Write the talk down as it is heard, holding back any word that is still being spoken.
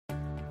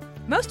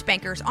Most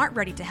bankers aren't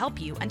ready to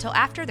help you until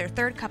after their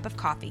third cup of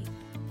coffee.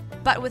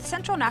 But with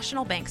Central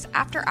National Bank's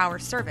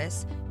after-hours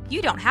service,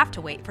 you don't have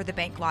to wait for the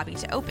bank lobby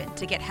to open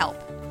to get help.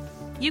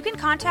 You can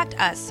contact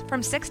us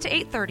from 6 to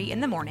 8:30 in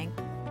the morning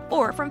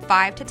or from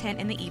 5 to 10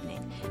 in the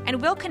evening,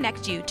 and we'll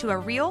connect you to a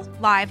real,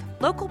 live,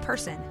 local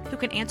person who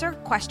can answer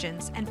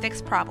questions and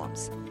fix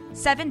problems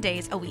 7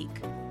 days a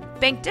week.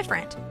 Bank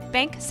different.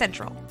 Bank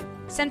Central.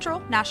 Central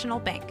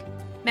National Bank.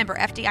 Member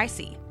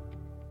FDIC.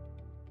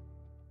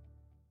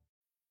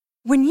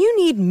 When you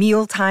need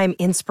mealtime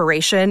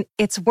inspiration,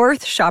 it's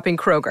worth shopping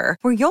Kroger,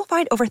 where you'll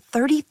find over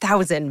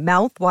 30,000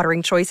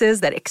 mouth-watering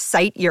choices that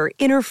excite your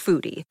inner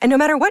foodie. And no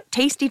matter what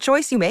tasty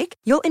choice you make,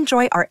 you'll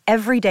enjoy our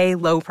everyday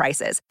low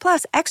prices,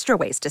 plus extra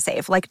ways to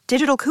save, like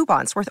digital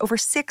coupons worth over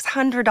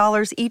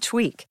 $600 each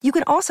week. You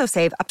can also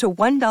save up to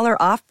 $1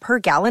 off per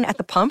gallon at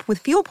the pump with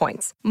fuel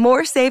points.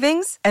 More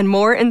savings and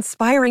more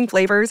inspiring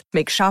flavors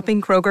make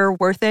shopping Kroger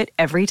worth it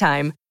every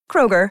time.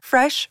 Kroger,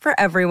 fresh for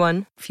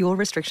everyone. Fuel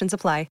restrictions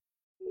apply.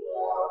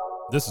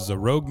 This is a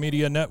Rogue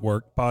Media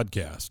Network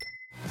podcast.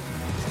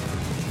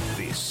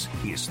 This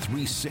is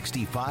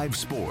 365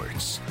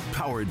 Sports,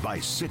 powered by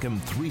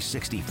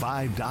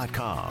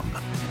Sikkim365.com.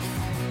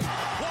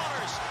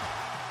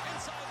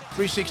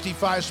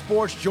 365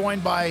 Sports,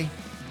 joined by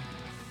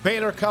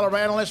Baylor color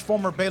analyst,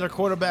 former Baylor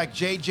quarterback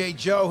J.J.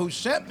 Joe, who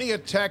sent me a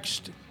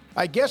text.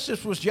 I guess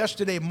this was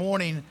yesterday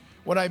morning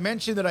when I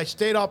mentioned that I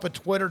stayed off of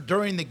Twitter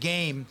during the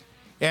game,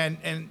 and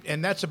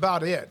that's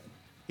about it.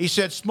 He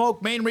said,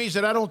 Smoke, main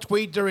reason I don't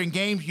tweet during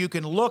games, you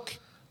can look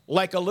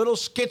like a little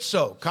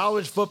schizo.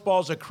 College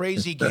football's a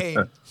crazy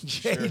game.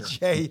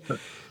 JJ,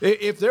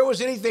 if there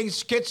was anything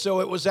schizo,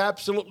 it was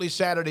absolutely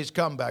Saturday's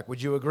comeback. Would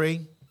you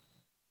agree?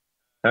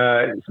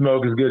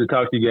 Smoke, it's good to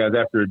talk to you guys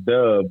after a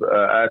dub.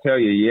 I tell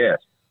you, yes.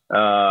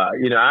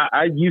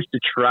 I used to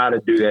try to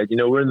do that.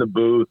 We're in the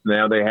booth.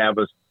 Now they have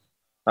us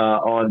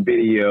on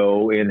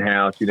video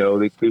in-house.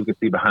 People can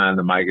see behind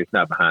the mic. It's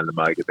not behind the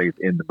mic. I think it's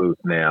in the booth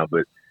now.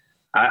 But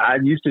I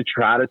used to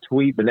try to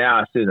tweet, but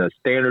now I send a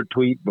standard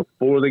tweet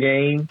before the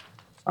game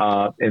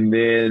and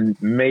then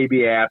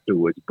maybe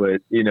afterwards.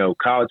 But,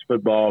 college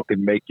football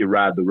can make you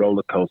ride the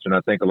roller coaster. And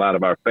I think a lot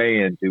of our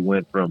fans who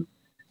went from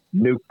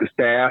nuke the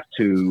staff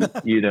to,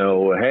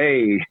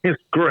 hey,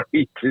 it's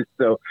great.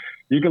 So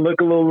you can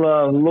look a little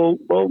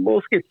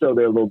schizo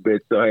there a little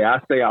bit. So, hey, I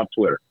stay off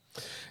Twitter.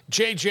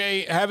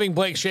 JJ, having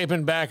Blake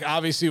Shapen back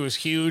obviously was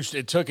huge.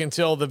 It took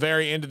until the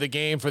very end of the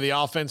game for the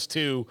offense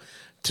to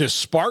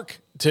spark,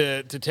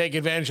 to take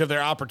advantage of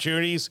their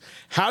opportunities.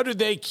 How do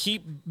they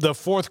keep the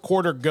fourth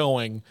quarter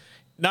going,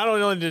 not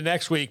only into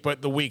next week,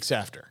 but the weeks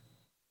after?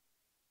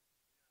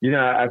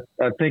 I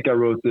think I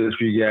wrote this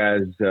for you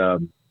guys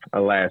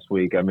last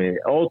week. I mean,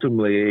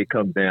 ultimately it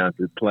comes down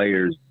to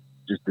players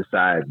just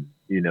deciding,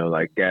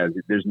 guys,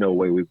 there's no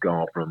way we've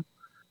gone from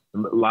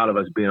a lot of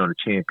us being on a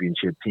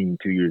championship team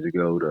 2 years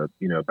ago to,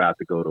 about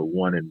to go to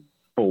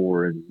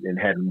 1-4 and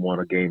hadn't won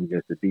a game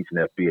against a decent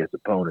FBS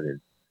opponent in,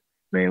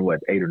 8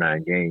 or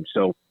 9 games.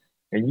 So,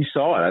 and you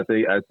saw it.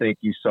 I think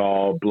you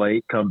saw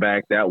Blake come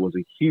back. That was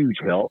a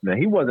huge help. Now,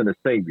 he wasn't a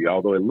savior,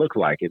 although it looked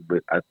like it,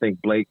 but I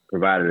think Blake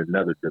provided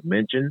another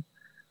dimension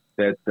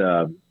that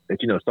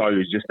Sawyer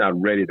is just not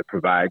ready to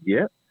provide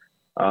yet.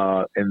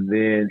 And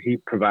then he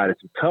provided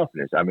some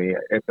toughness. I mean,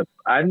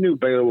 I knew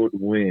Baylor would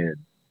win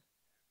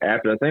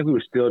after I think we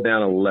were still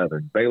down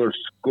 11. Baylor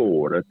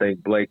scored. I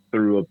think Blake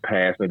threw a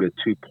pass, maybe a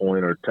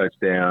 2-point or a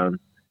touchdown.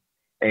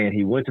 And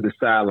he went to the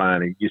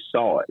sideline, and you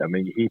saw it. I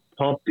mean, he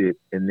pumped it,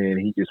 and then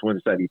he just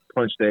went inside. He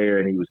punched there,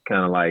 and he was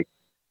kind of like,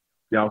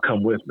 "Y'all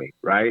come with me,"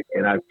 right?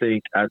 And I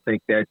think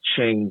that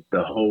changed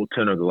the whole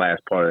tenor of the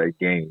last part of that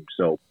game.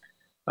 So,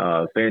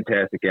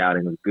 fantastic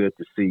outing. It was good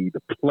to see the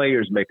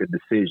players make a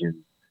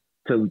decision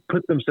to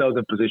put themselves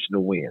in position to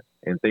win,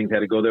 and things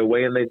had to go their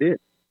way, and they did.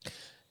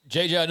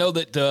 JJ, I know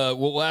that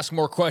we'll ask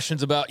more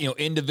questions about,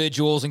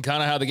 individuals and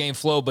kind of how the game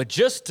flowed, but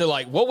just to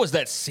what was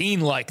that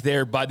scene like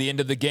there by the end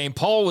of the game?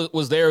 Paul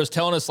was there, was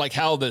telling us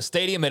how the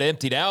stadium had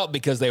emptied out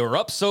because they were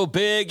up so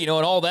big, and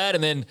all that.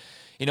 And then,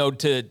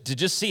 to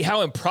just see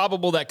how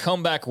improbable that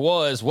comeback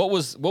was. What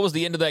was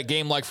the end of that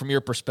game like from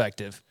your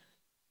perspective?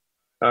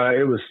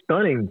 It was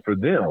stunning for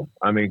them.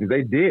 I mean, because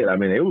they did. I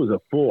mean, it was a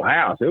full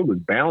house. It was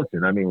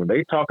bouncing. I mean, when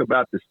they talk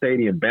about the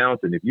stadium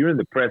bouncing, if you're in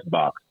the press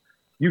box,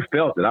 you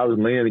felt it. I was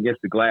leaning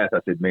against the glass. I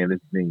said, man,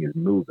 this thing is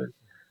moving.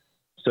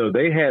 So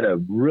they had a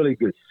really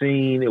good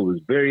scene. It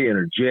was very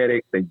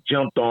energetic. They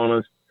jumped on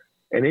us,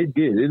 and it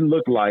did. It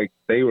looked like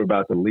they were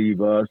about to leave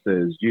us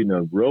as,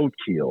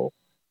 roadkill.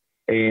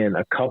 And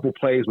a couple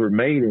plays were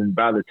made, and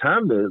by the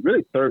time the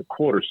really third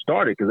quarter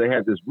started, because they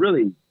had this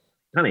really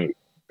kind of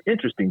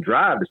interesting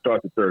drive to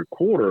start the third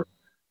quarter,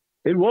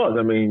 it was.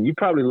 I mean, you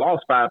probably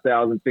lost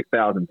 5,000,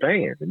 6,000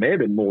 fans. It may have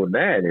been more than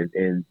that.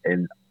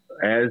 And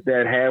as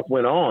that half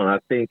went on, I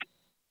think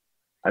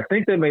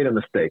they made a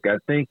mistake. I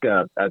think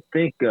their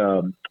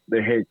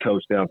head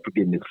coach, now I'm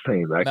forgetting his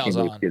name. I can't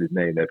wait to get his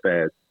name that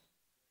fast.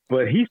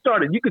 But he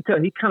started, you could tell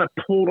he kind of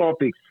pulled off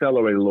the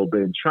accelerator a little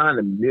bit and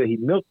he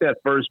milked that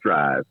first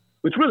drive.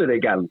 which really they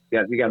got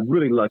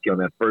really lucky on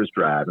that first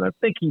drive. And I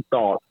think he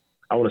thought,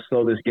 I want to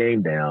slow this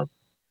game down.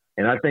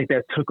 And I think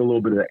that took a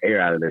little bit of the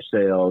air out of their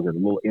sails and a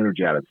little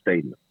energy out of the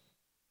stadium.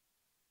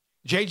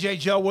 J.J.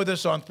 Joe with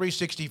us on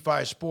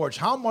 365 Sports.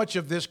 How much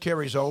of this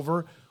carries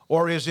over,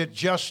 or is it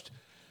just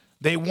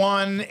they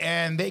won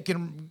and they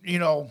can,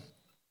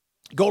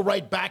 go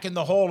right back in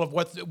the hole of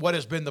what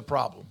has been the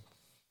problem?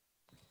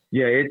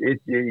 Yeah,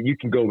 you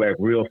can go back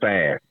real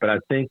fast, but I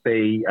think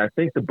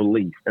the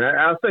belief, and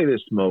I'll say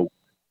this, Smoke,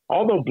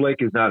 although Blake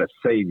is not a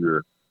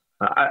savior,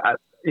 I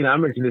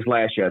mentioned this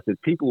last year. I said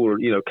people were,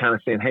 kind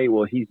of saying, hey,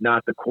 well, he's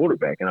not the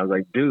quarterback. And I was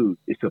like, dude,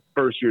 it's a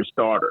first-year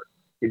starter.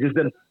 It just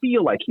doesn't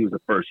feel like he was a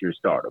first-year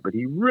starter, but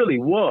he really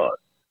was.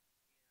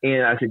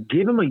 And I said,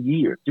 give him a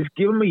year. Just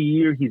give him a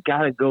year. He's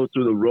got to go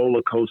through the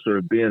roller coaster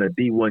of being a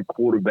D1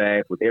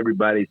 quarterback with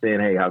everybody saying,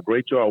 hey, how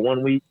great you are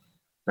one week,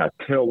 how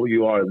terrible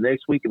you are the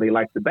next week, and they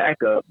like the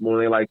backup more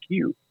than they like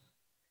you.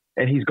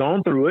 And he's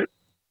gone through it,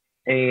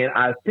 and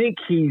I think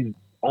he's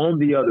on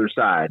the other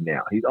side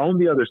now. He's on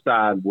the other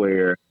side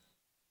where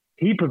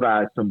he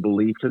provides some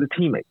belief to the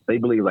teammates. They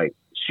believe, like,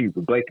 shoot,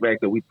 with Blake back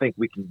there, we think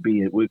we can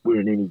we're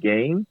in any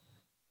game.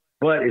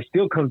 But it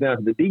still comes down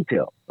to the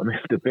detail. I mean,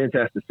 the defense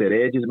has to set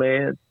edges,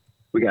 man.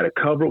 We got to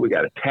cover. We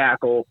got to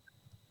tackle.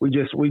 We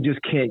just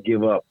can't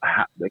give up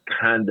the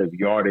kind of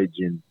yardage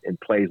and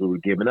plays that we're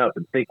giving up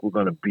and think we're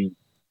going to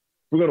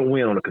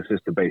win on a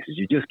consistent basis.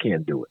 You just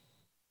can't do it.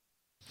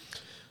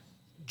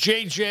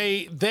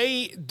 JJ,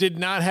 they did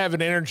not have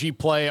an energy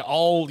play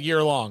all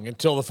year long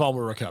until the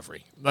fumble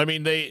recovery. I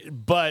mean,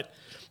 but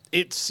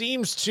it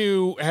seems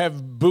to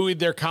have buoyed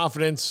their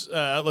confidence,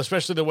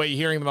 especially the way you're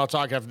hearing them all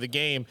talk after the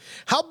game.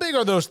 How big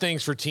are those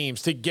things for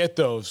teams to get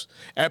those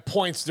at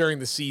points during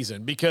the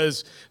season?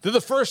 Because they're the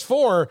first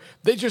four,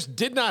 they just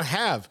did not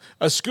have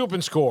a scoop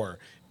and score,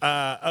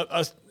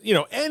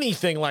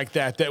 anything like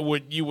that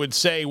you would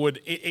say would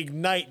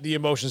ignite the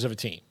emotions of a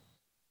team.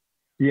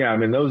 Yeah, I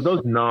mean those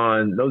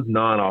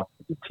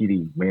non-offensive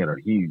TDs, man, are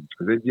huge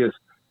because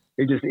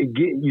it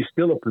get you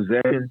still a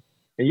possession.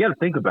 And you got to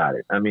think about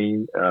it. I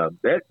mean,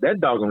 that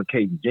dog on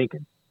Caden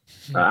Jenkins.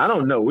 I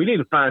don't know. We need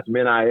to find some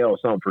NIL or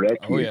something for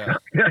that kid. Oh, yeah.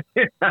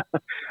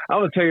 I'm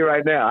gonna tell you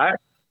right now.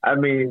 I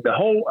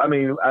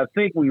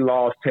think we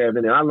lost Tevin,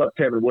 and I love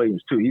Tevin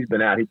Williams too. He's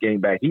been out. He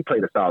came back. He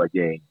played a solid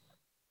game.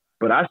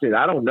 But I said,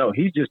 I don't know.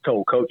 He's just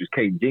told coaches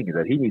Caden Jenkins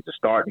that he needs to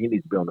start and he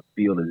needs to be on the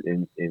field,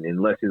 and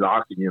unless his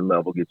oxygen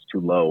level gets too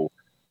low,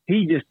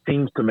 he just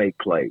seems to make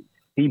plays.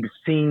 He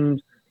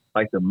seems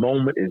like the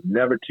moment is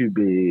never too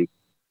big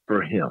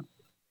for him.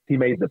 He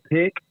made the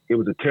pick. It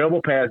was a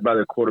terrible pass by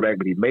the quarterback,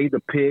 but he made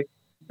the pick.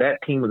 That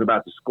team was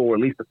about to score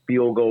at least a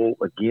field goal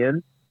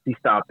again. He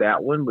stopped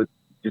that one with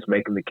just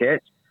making the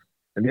catch.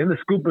 And then the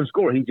scoop and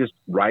score, he's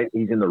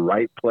in the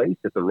right place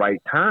at the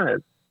right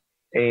time.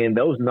 And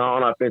those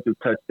non-offensive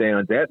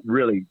touchdowns, that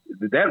really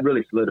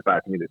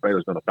solidified to me that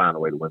Baylor's going to find a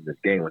way to win this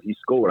game. When he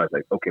scored, I was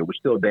like, okay, we're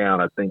still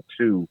down, I think,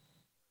 2,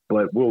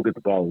 but we'll get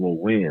the ball and we'll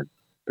win.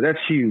 But that's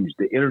huge.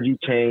 The energy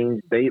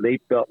changed. They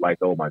felt like,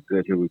 oh, my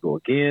good, here we go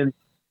again.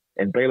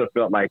 And Baylor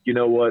felt like, you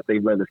know what,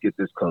 they've let us get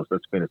this close.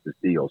 Let's finish this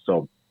deal.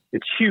 So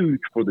it's huge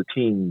for the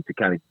team to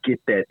kind of get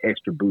that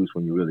extra boost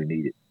when you really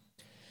need it.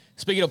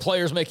 Speaking of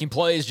players making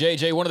plays,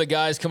 JJ, one of the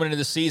guys coming into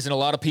the season a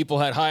lot of people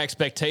had high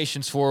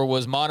expectations for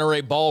was Monterey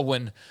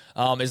Baldwin.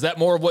 Is that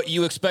more of what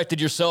you expected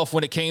yourself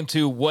when it came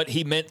to what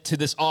he meant to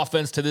this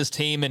offense, to this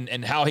team,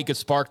 and how he could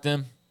spark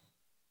them?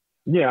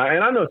 Yeah,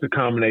 and I know it's a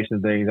combination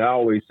of things. I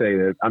always say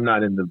that I'm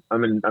not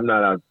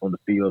out on the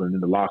field and in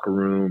the locker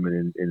room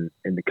and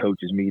in the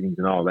coaches' meetings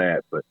and all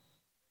that, but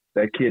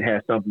that kid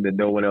has something that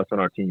no one else on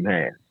our team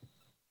has.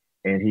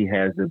 And he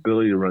has the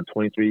ability to run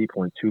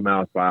 23.2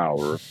 miles per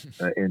hour,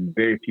 and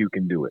very few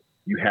can do it.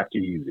 You have to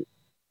use it.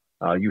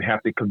 You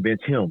have to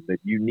convince him that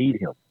you need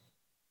him.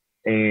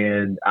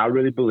 And I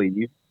really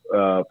believe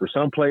for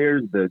some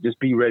players, the just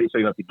be ready so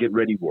you have to get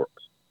ready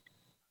works.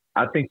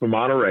 I think for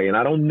Monterey, and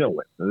I don't know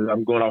it,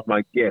 I'm going off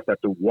my guess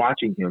after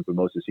watching him for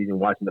most of the season,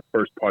 watching the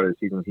first part of the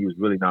season when he was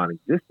really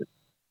non-existent,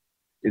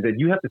 is that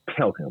you have to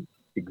tell him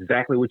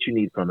exactly what you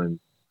need from him,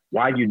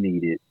 why you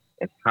need it,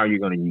 and how you're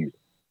going to use it.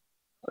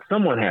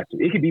 Someone has to.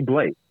 It could be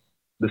Blake.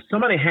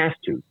 Somebody has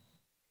to.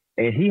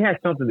 And he has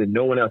something that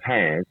no one else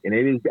has, and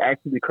it is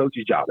actually the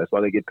coach's job. That's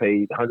why they get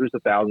paid hundreds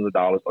of thousands of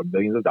dollars or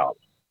millions of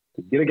dollars.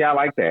 To get a guy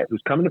like that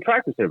who's coming to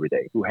practice every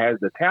day, who has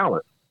the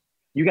talent,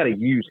 you got to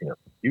use him.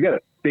 You got to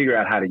figure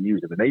out how to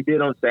use him. And they did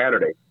on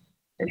Saturday.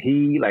 And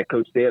he, like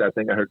Coach said, I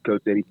think I heard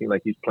Coach said he seemed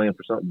like he's playing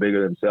for something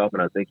bigger than himself,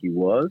 and I think he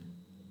was.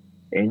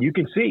 And you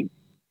can see,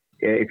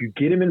 if you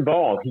get him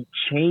involved, he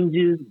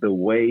changes the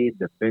way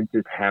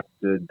defenses have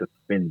to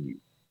defend you.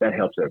 That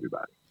helps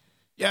everybody.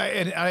 Yeah,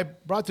 and I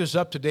brought this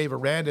up to Dave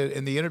Aranda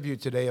in the interview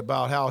today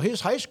about how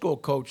his high school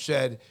coach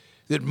said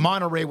that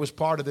Monterey was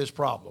part of this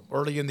problem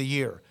early in the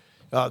year,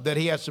 that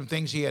he had some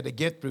things he had to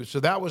get through. So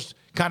that was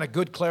kind of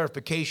good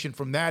clarification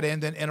from that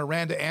end, and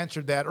Aranda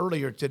answered that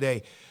earlier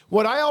today.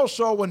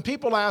 When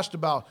people asked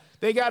about,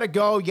 they got to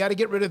go, you got to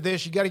get rid of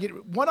this, you got to get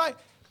 – what I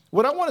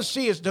want to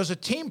see is, does a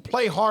team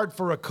play hard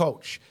for a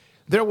coach?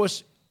 There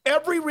was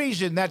every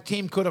reason that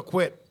team could have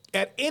quit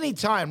at any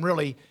time,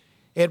 really.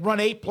 It run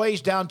 8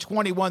 plays down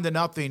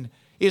 21-0.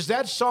 Is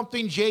that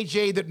something,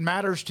 JJ, that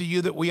matters to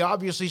you, that we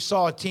obviously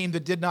saw a team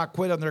that did not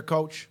quit on their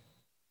coach?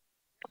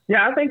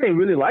 Yeah, I think they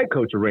really like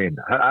Coach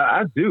Aranda.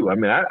 I do. I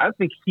mean, I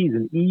think he's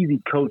an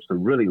easy coach to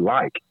really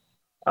like.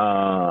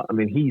 I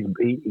mean,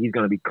 he's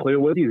going to be clear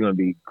with you. He's going to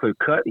be clear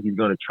cut. He's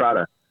going to try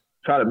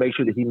to make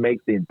sure that he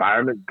makes the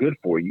environment good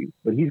for you.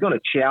 But he's going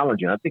to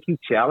challenge you. I think he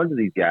challenges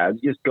these guys.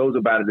 He just goes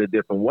about it a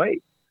different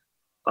way.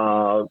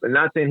 And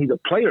not saying he's a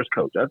player's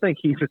coach. I think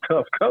he's a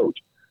tough coach.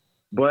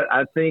 But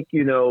I think,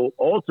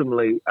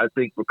 ultimately, I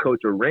think for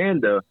Coach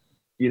Aranda,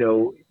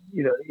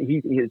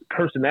 his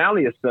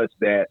personality is such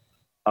that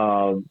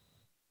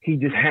he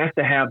just has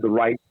to have the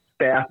right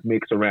staff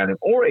mix around him,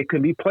 or it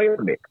could be player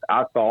mix.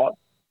 I thought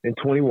in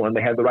 21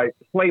 they had the right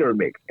player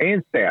mix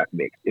and staff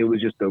mix. It was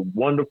just a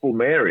wonderful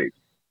marriage.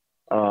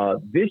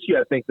 This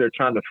year, I think they're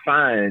trying to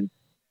find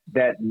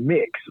that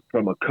mix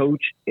from a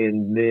coach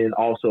and then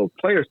also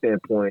a player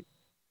standpoint.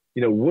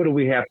 What do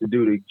we have to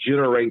do to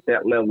generate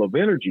that level of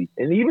energy?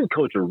 And even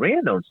Coach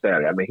Aranda on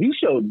Saturday, I mean, he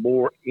showed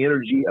more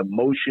energy,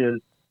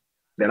 emotion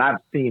than I've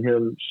seen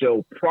him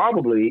show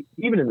probably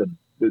even in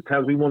the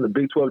times we won the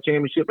Big 12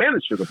 championship and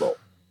the Sugar Bowl.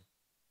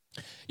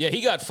 Yeah,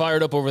 he got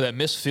fired up over that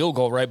missed field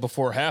goal right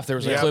before half. There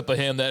was a clip of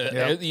him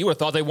that you would have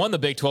thought they won the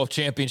Big 12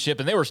 championship,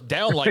 and they were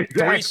down like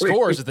exactly. 3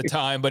 scores at the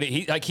time. But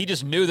he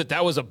just knew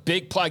that was a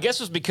big play. I guess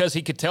it was because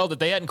he could tell that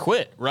they hadn't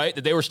quit, right?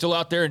 That they were still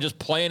out there and just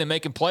playing and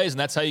making plays, and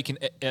that's how you can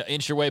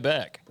inch your way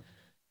back.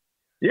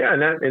 Yeah,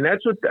 and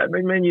that's what I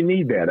mean, man. You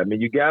need that. I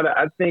mean, you gotta.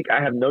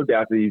 I have no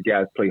doubt that these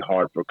guys play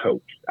hard for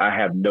Coach. I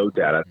have no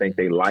doubt. I think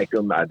they like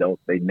him.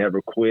 They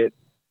never quit.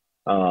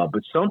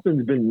 But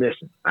something's been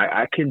missing.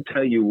 I can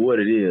tell you what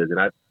it is,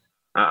 and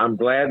I'm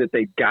glad that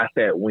they got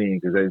that win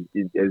because,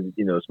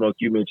 as Smoke,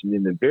 you mentioned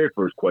in the very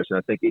first question,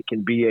 I think it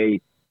can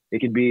be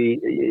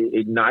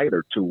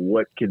igniter to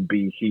what can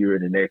be here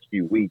in the next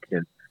few weeks.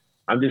 And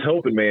I'm just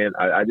hoping, man.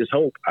 I just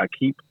hope. I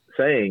keep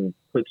saying,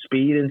 put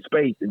speed in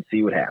space and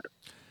see what happens.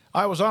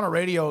 I was on a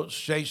radio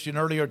station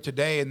earlier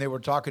today, and they were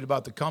talking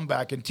about the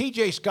comeback. And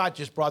T.J. Scott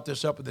just brought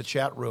this up in the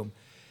chat room.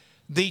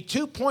 The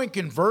 2-point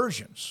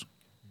conversions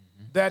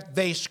that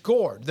they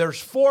scored. There's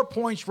 4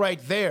 points right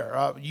there.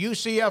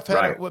 UCF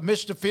had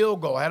missed a field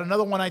goal, had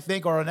another one, I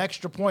think, or an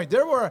extra point.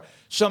 There were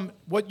some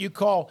what you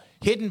call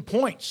hidden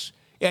points.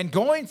 And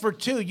going for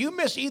 2, you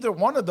miss either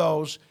one of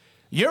those,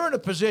 you're in a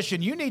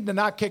position you need to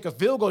not kick a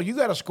field goal. You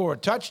got to score a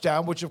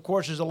touchdown, which, of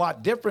course, is a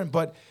lot different.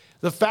 But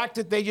the fact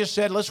that they just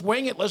said, let's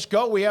wing it, let's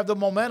go, we have the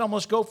momentum,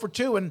 let's go for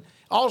 2. And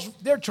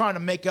they're trying to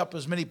make up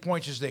as many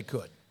points as they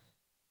could.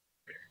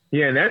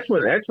 Yeah, and that's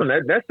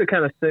the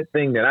kind of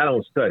thing that I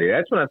don't study.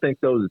 That's when I think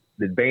those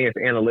advanced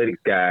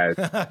analytics guys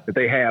that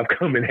they have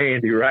come in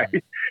handy, right?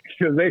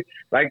 Because they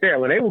like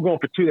that when they were going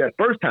for 2 that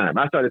first time,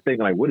 I started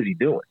thinking like, what is he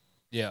doing?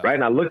 Yeah. Right.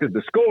 And I looked at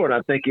the score and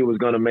I think it was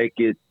going to make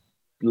it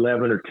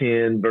 11 or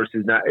 10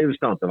 versus 9. It was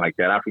something like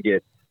that. I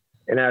forget.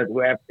 And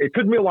it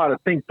took me a while to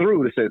think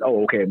through to say,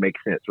 oh, okay, it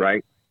makes sense,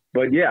 right?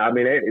 But yeah, I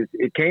mean,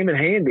 it came in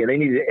handy, and they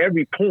needed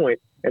every point.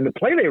 And the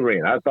play they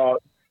ran, I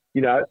thought.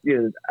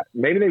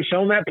 Maybe they've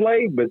shown that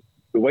play, but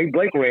the way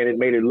Blake ran it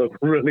made it look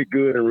really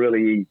good and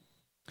really easy.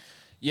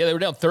 Yeah, they were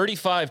down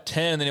 35-10,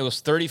 then it was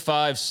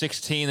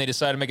 35-16. They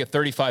decided to make it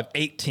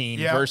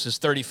 35-18 versus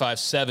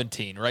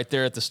 35-17 right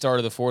there at the start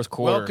of the fourth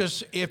quarter. Well,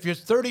 because if you're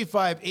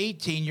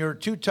 35-18, you're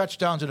 2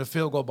 touchdowns and a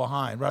field goal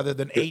behind rather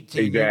than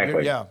 18.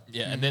 Exactly. Yeah,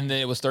 and then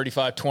it was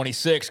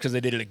 35-26 because they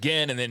did it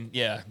again, and then,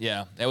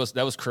 that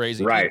was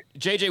crazy. Right.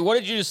 JJ, what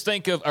did you just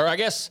think of, or I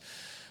guess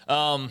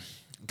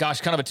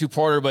gosh, kind of a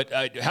two-parter, but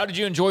how did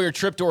you enjoy your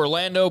trip to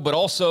Orlando? But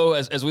also,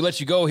 as we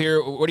let you go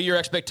here, what are your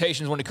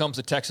expectations when it comes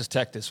to Texas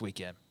Tech this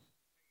weekend?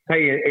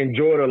 Hey,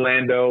 enjoyed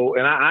Orlando,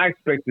 and I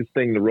expect this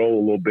thing to roll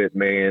a little bit,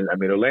 man. I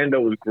mean,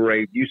 Orlando was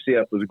great.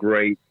 UCF was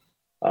great.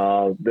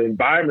 The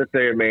environment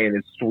there, man,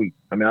 is sweet.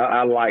 I mean,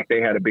 I like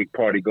they had a big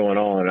party going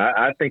on.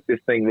 I think this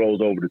thing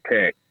rolls over to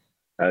Tech.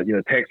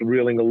 Tech's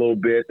reeling a little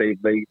bit. They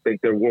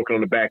think they're working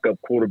on the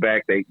backup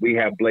quarterback. We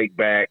have Blake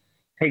back.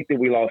 Hate that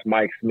we lost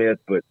Mike Smith,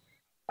 but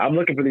I'm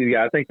looking for these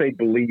guys. I think they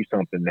believe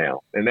something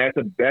now, and that's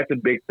a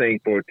big thing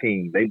for a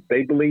team.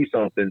 They believe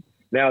something.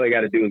 Now they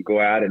got to do is go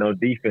out and on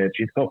defense,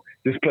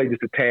 just play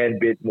just a tad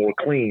bit more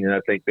clean, and I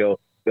think they'll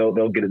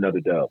get another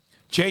dub.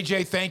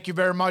 JJ, thank you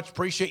very much.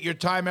 Appreciate your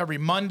time every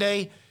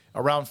Monday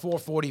around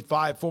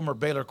 4:45. Former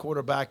Baylor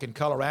quarterback and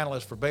color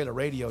analyst for Baylor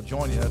Radio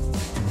joining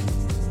us.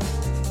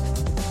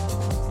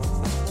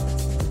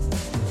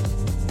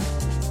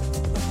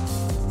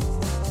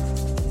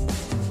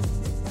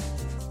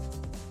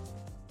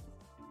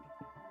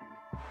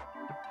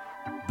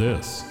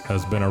 This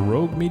has been a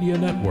Rogue Media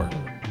Network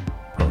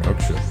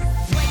production.